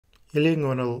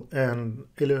Ilioinguinal and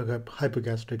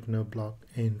Iliohypogastric nerve block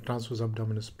in transversus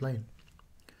abdominis plane.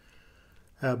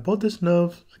 Both these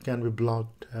nerves can be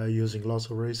blocked using loss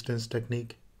of resistance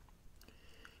technique,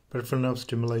 peripheral nerve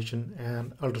stimulation,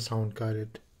 and ultrasound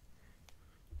guided.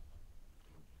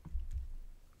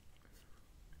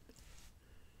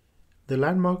 The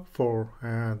landmark for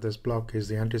this block is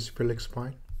the anterocephalic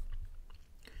spine,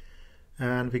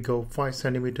 and we go 5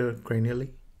 cm cranially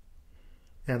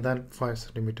and then 5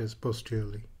 cm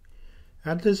posteriorly.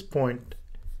 At this point,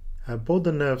 both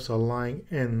the nerves are lying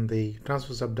in the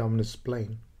transversus abdominis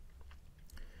plane.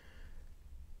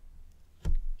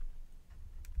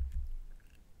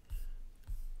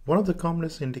 One of the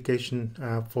commonest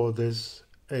indication for this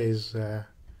is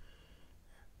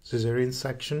Caesarean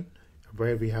section,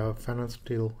 where we have a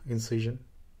phalansteal incision.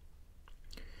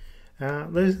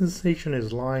 This incision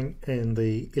is lying in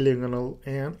the ilioinguinal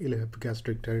and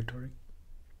iliohypogastric territory.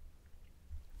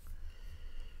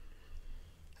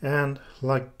 And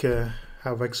like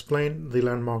I've explained, the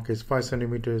landmark is 5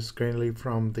 cm cranially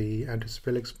from the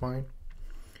anterocephalic spine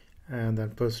and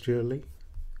then posteriorly.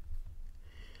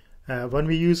 When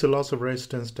we use a loss of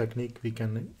resistance technique, we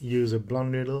can use a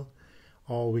blunt needle,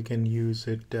 or we can use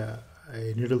it a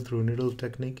needle through needle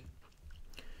technique.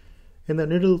 In the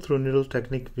needle through needle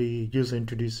technique, we use an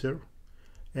introducer,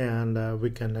 and we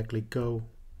can actually go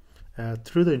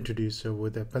through the introducer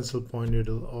with a pencil point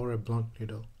needle or a blunt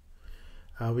needle.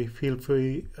 We feel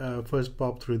free first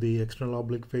pop through the external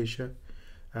oblique fascia,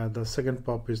 the second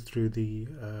pop is through the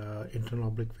internal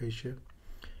oblique fascia,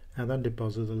 and then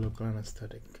deposit the local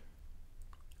anesthetic.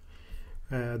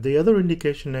 The other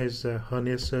indication is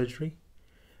hernia surgery.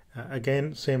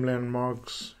 Again, same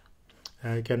landmarks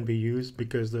can be used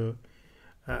because the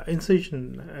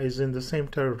incision is in the same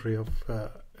territory of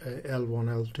L1,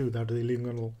 L2, that is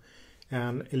ilioinguinal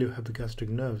and iliohypogastric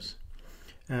nerves.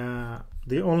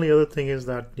 The only other thing is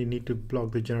that you need to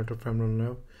block the genitofemoral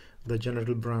nerve, the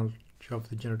genital branch of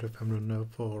the genitofemoral nerve,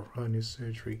 for hernia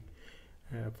surgery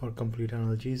for complete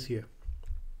analgesia.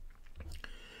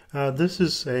 This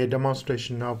is a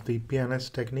demonstration of the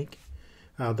PNS technique.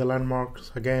 The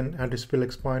landmarks, again,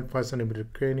 anterocephalic spine 5 cm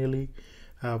cranially,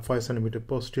 5 cm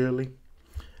posteriorly,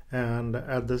 and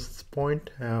at this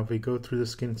point we go through the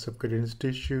skin subcutaneous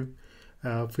tissue,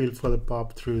 feel for the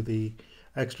pop through the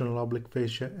external oblique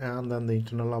fascia and then the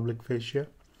internal oblique fascia,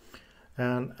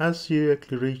 and as you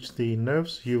actually reach the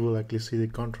nerves, you will actually see the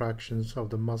contractions of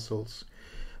the muscles,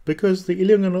 because the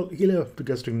ilioinguinal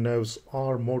iliohypogastric nerves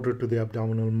are motor to the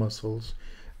abdominal muscles.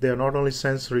 They are not only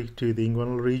sensory to the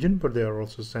inguinal region, but they are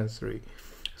also sensory.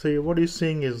 So what you're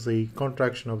seeing is the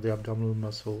contraction of the abdominal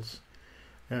muscles,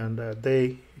 and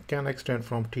they can extend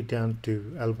from T10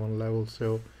 to L1 level.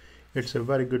 So it's a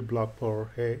very good block for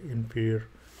inferior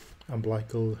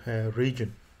umbilical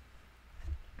region.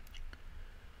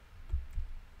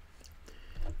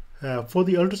 For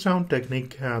the ultrasound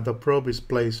technique, the probe is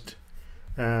placed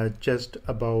just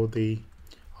above the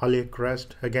iliac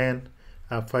crest, again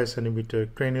 5 cm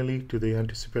cranially to the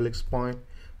anterocephalic spine,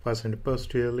 5 cm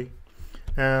posteriorly,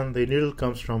 and the needle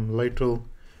comes from lateral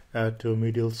to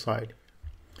medial side.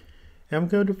 I'm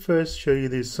going to first show you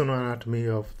the sonoanatomy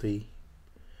of the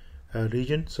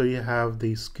region. So you have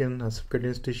the skin and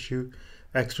subcutaneous tissue,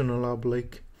 external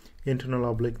oblique, internal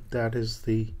oblique, that is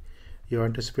your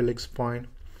anterocephalic spine,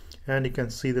 and you can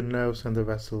see the nerves and the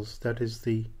vessels, that is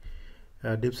the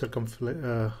deep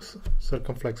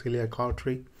circumflex iliac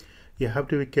artery. You have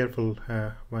to be careful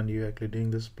when you're actually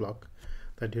doing this block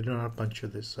that you do not puncture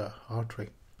this artery.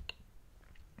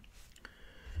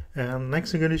 And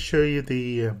next I'm going to show you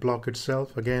the block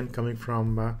itself, again coming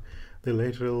from the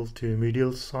lateral to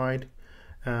medial side,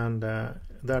 and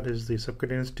that is the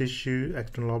subcutaneous tissue,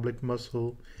 external oblique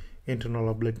muscle, internal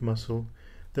oblique muscle.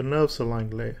 The nerves are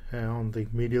lying on the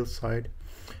medial side.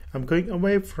 I'm going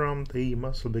away from the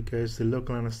muscle because the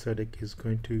local anesthetic is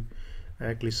going to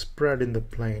actually spread in the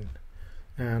plane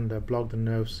and block the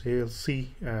nerves. You'll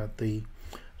see the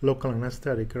local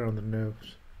anesthetic around the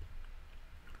nerves.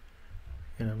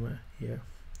 Yeah.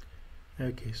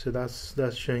 Okay, so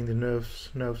that's showing the nerves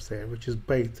there, which is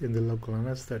bathed in the local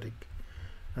anesthetic,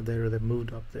 and they're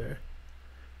moved up there.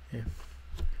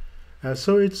 Yeah.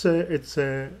 So it's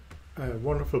a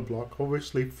wonderful block.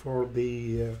 Obviously, for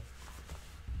the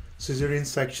Caesarean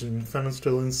section,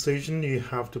 phalansteal incision, you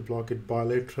have to block it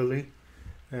bilaterally,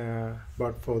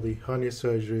 but for the hernia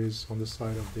surgeries on the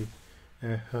side of the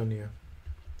hernia.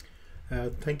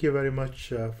 Thank you very much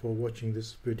for watching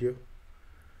this video.